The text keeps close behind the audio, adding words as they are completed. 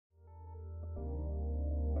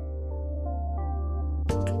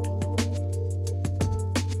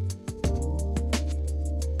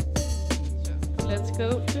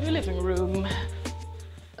go to the living room.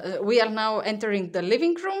 We are now entering the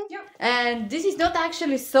living room, and this is not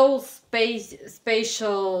actually so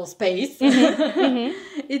spatial space.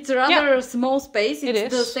 It's rather small space.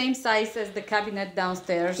 It's the same size as the cabinet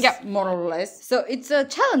downstairs, more or less. So it's a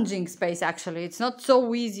challenging space actually. It's not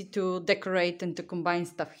so easy to decorate and to combine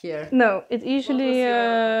stuff here. No, it easily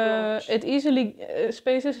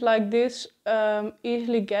spaces like this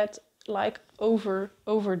easily get like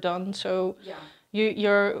overdone. So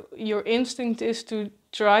your instinct is to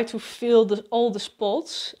try to fill all the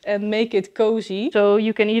spots and make it cozy. So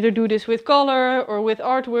you can either do this with color or with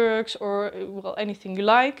artworks or well anything you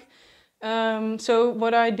like. So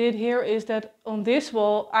what I did here is that on this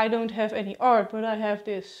wall I don't have any art, but I have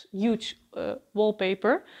this huge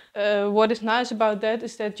wallpaper. What is nice about that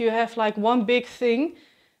is that you have like one big thing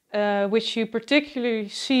which you particularly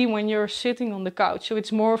see when you're sitting on the couch. So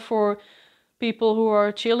it's more for people who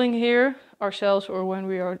are chilling here, ourselves, or when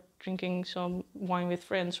we are drinking some wine with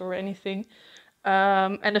friends or anything.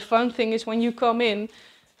 And the fun thing is when you come in,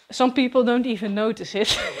 some people don't even notice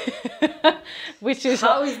it. Which is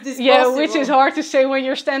how is this possible? Which is hard to say when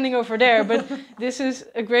you're standing over there. But this is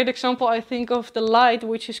a great example, I think, of the light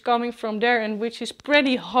which is coming from there and which is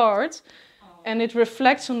pretty hard. And it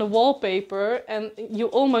reflects on the wallpaper, and you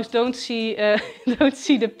almost don't see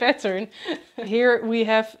the pattern. Here we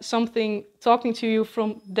have something talking to you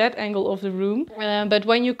from that angle of the room. But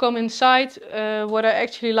when you come inside, what I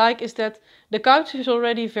actually like is that the couch is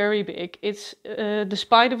already very big. It's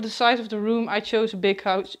despite of the size of the room, I chose a big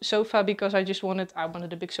couch sofa because I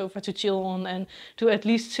wanted a big sofa to chill on and to at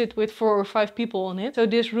least sit with 4 or 5 people on it. So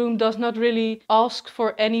this room does not really ask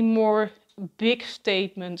for any more big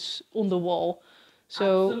statements on the wall.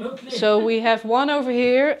 So we have one over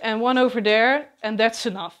here and one over there, and that's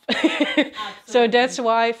enough. So that's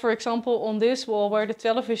why, for example, on this wall where the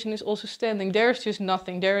television is also standing, there's just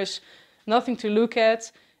nothing. There is nothing to look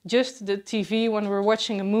at, just the TV when we're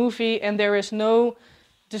watching a movie, and there is no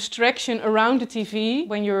distraction around the TV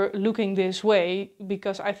when you're looking this way,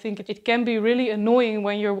 because I think it can be really annoying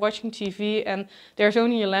when you're watching TV and there's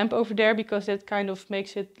only a lamp over there, because that kind of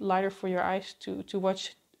makes it lighter for your eyes to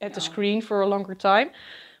watch at the screen for a longer time.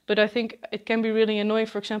 But I think it can be really annoying,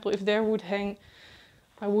 for example, if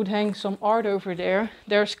I would hang some art over there.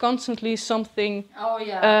 There's constantly something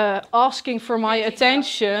asking for my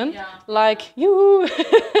attention, like you.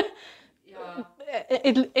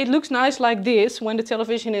 It looks nice like this when the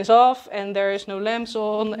television is off and there is no lamps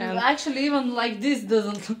on. And actually, even like this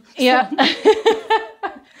doesn't look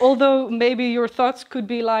Although maybe your thoughts could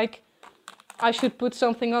be like, I should put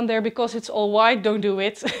something on there because it's all white, don't do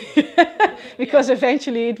it. Because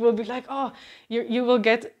eventually it will be like, oh, you will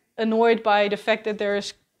get annoyed by the fact that there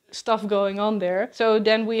is stuff going on there. So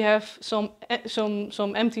then we have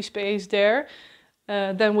some empty space there.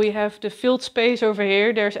 Then we have the filled space over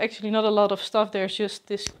here. There's actually not a lot of stuff. There's just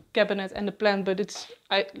this cabinet and the plant, but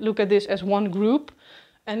I look at this as one group.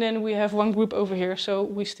 And then we have one group over here. So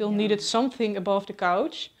we still needed something above the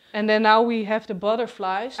couch. And then now we have the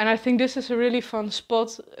butterflies. And I think this is a really fun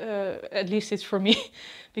spot, at least it's for me,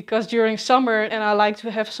 because during summer, and I like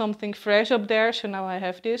to have something fresh up there. So now I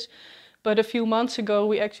have this. But a few months ago,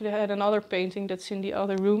 we actually had another painting that's in the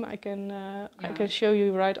other room. I can show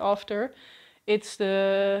you right after. It's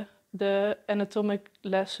the anatomic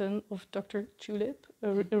lesson of Dr. Tulip,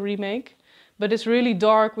 a remake. But it's really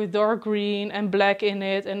dark with dark green and black in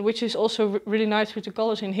it, and which is also really nice with the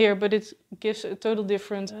colors in here. But it gives a total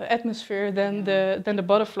different atmosphere than the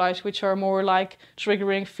butterflies, which are more like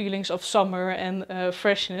triggering feelings of summer and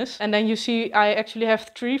freshness. And then you see I actually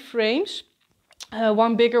have 3 frames,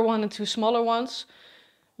 one bigger one and 2 smaller ones,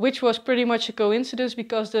 which was pretty much a coincidence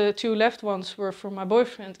because the 2 left ones were for my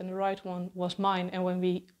boyfriend and the right one was mine. And when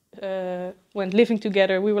we went living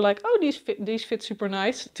together, we were like, oh, these fit super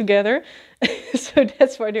nice together. So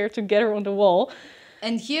that's why they're together on the wall.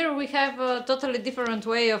 And here we have a totally different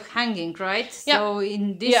way of hanging, right? So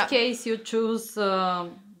in this case you choose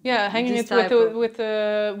hanging it with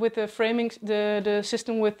the framing, the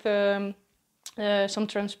system with some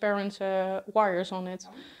transparent wires on it.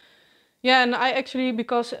 Yeah, and I actually,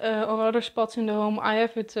 because on other spots in the home, I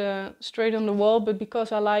have it straight on the wall, but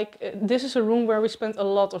because I like, this is a room where we spend a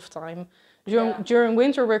lot of time. During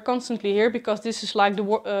winter, we're constantly here because this is like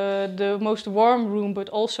the most warm room, but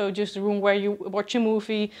also just the room where you watch a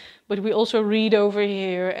movie, but we also read over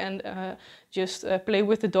here and just play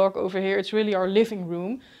with the dog over here. It's really our living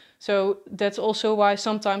room. So that's also why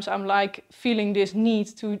sometimes I'm like feeling this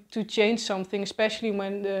need to change something, especially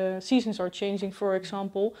when the seasons are changing. For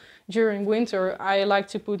example, during winter, I like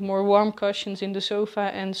to put more warm cushions in the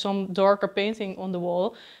sofa and some darker painting on the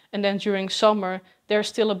wall. And then during summer, there's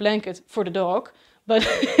still a blanket for the dog, but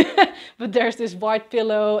but there's this white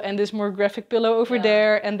pillow and this more graphic pillow over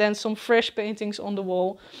there, and then some fresh paintings on the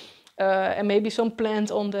wall. And maybe some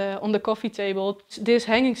plant on the coffee table. This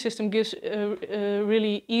hanging system gives a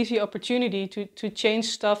really easy opportunity to change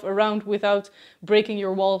stuff around without breaking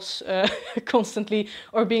your walls constantly,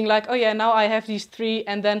 or being like, oh yeah, now I have these 3,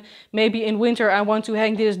 and then maybe in winter I want to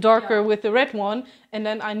hang this darker with the red one, and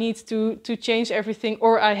then I need to change everything,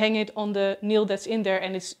 or I hang it on the nail that's in there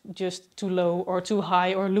and it's just too low or too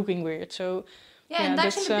high or looking weird. So yeah, and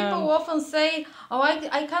actually people often say, oh,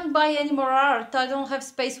 I can't buy any more art, I don't have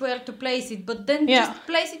space where to place it, but then just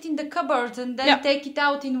place it in the cupboard and then take it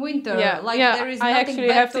out in winter. There is I nothing actually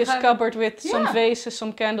bad have to this cupboard with some vases,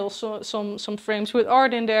 some candles, some frames with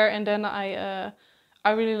art in there, and then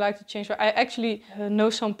I really like to change. I actually know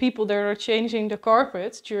some people that are changing the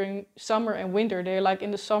carpets during summer and winter. They're like,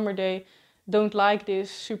 in the summer they don't like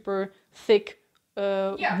this super thick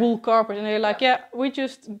wool carpet, and they're like, we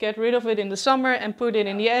just get rid of it in the summer and put it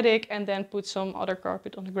in the attic, and then put some other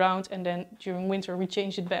carpet on the ground, and then during winter we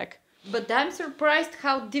change it back. But I'm surprised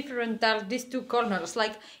how different are these 2 corners.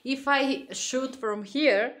 Like, if I shoot from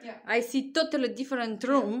here, I see totally different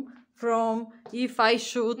room from if I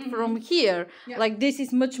shoot from here. Like, this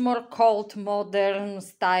is much more cold, modern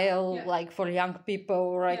style, like for young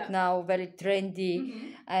people right now, very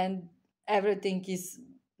trendy, and everything is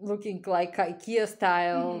looking like IKEA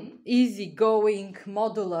style, easy going,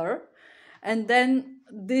 modular. And then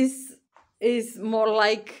this is more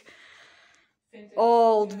like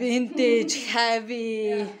old, vintage,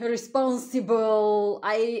 heavy, responsible,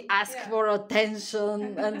 I ask for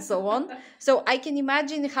attention, and so on. So I can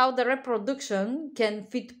imagine how the reproduction can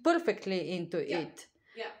fit perfectly into it.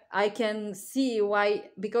 I can see why,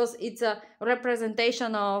 because it's a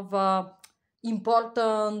representation of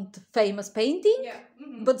important, famous painting,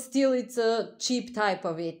 but still it's a cheap type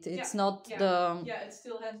of it. It's not the... it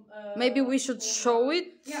still has... maybe we should show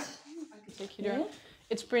it. I can take you there.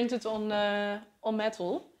 It's printed on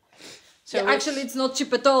metal. So actually it's not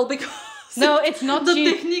cheap at all, because... No, it's not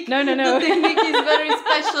cheap. Technique, no. The technique is very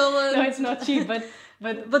special. No, it's not cheap, but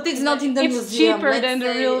it's not in the museum. It's cheaper than the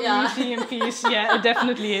real museum piece. Yeah, it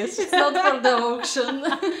definitely is. It's not for the auction.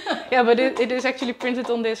 Yeah, but it is actually printed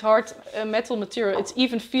on this hard metal material. It's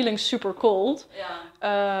even feeling super cold.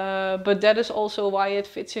 But that is also why it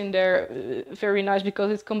fits in there very nice,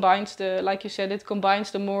 because it combines like you said, it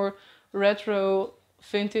combines the more retro,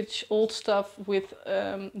 vintage, old stuff with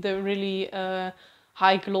the really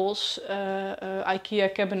high gloss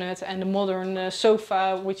IKEA cabinet and the modern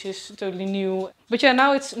sofa, which is totally new. But yeah,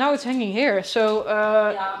 now it's hanging here. So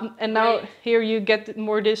and now here you get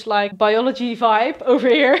more this like biology vibe over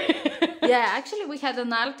here. Yeah, actually we had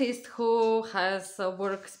an artist who has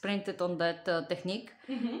works printed on that technique,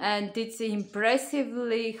 and it's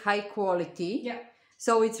impressively high quality. Yeah.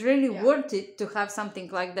 So it's really worth it to have something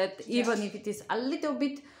like that, even if it is a little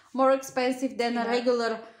bit more expensive than a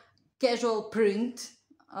regular casual print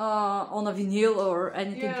on a vinyl or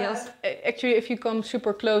anything else. Actually, if you come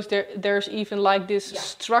super close, there's even like this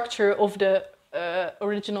structure of the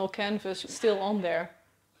original canvas still on there.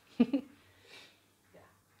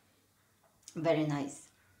 Very nice.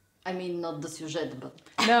 I mean, not the sujet, but...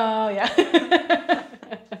 No, yeah.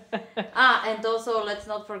 And also let's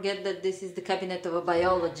not forget that this is the cabinet of a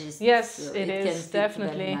biologist. Yes, so it is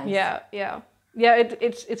definitely. Nice. Yeah.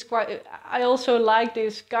 It's quite. I also like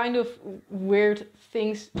this kind of weird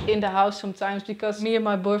things in the house sometimes, because me and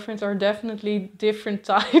my boyfriend are definitely different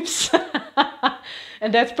types,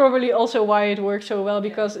 and that's probably also why it works so well.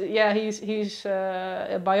 Because he's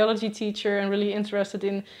a biology teacher and really interested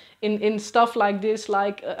in stuff like this,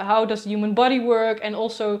 like how does the human body work, and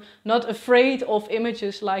also not afraid of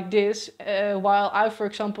images like this, while I, for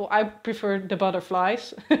example, I prefer the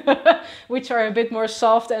butterflies, which are a bit more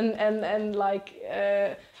soft and like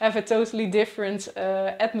have a totally different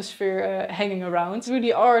atmosphere hanging around. It's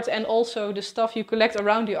really art, and also the stuff you collect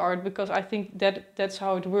around the art, because I think that's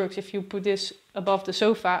how it works. If you put this above the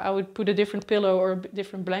sofa, I would put a different pillow or a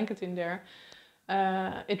different blanket in there.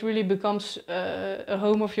 It really becomes a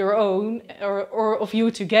home of your own, or of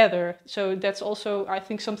you together. So that's also, I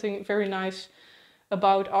think, something very nice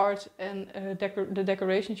about art and the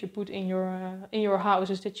decorations you put in your house,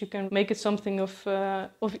 is that you can make it something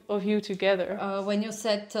of you together. When you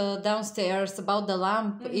said downstairs about the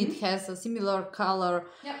lamp, it has a similar color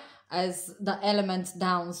as the elements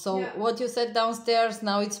down. So what you said downstairs,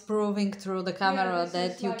 now it's proving through the camera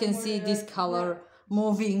that you can see this color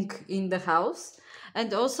moving in the house.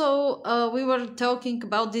 And also, we were talking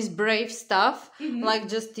about this brave stuff, like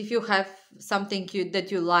just if you have something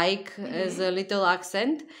that you like as a little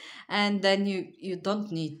accent, and then you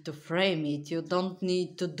don't need to frame it, you don't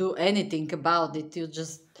need to do anything about it, you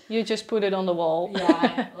just put it on the wall.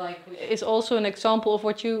 Yeah, like it's also an example of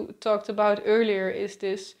what you talked about earlier, is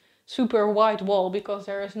this super white wall, because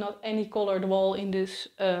there is not any colored wall in this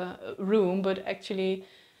room, but actually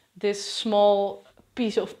this small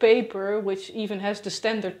piece of paper, which even has the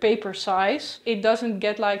standard paper size, it doesn't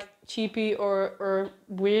get like cheapy or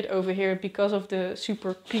weird over here because of the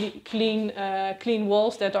super clean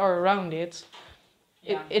walls that are around it.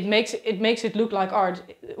 Yeah. It makes it look like art,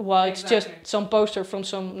 while it's just some poster from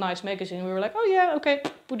some nice magazine. We were like, oh yeah, okay,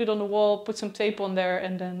 put it on the wall, put some tape on there,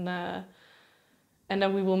 and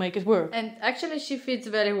then we will make it work. And actually she fits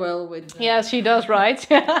very well with... Yeah, she does, right?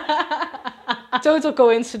 Total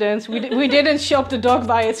coincidence. We didn't shop the dog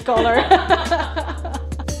by its color.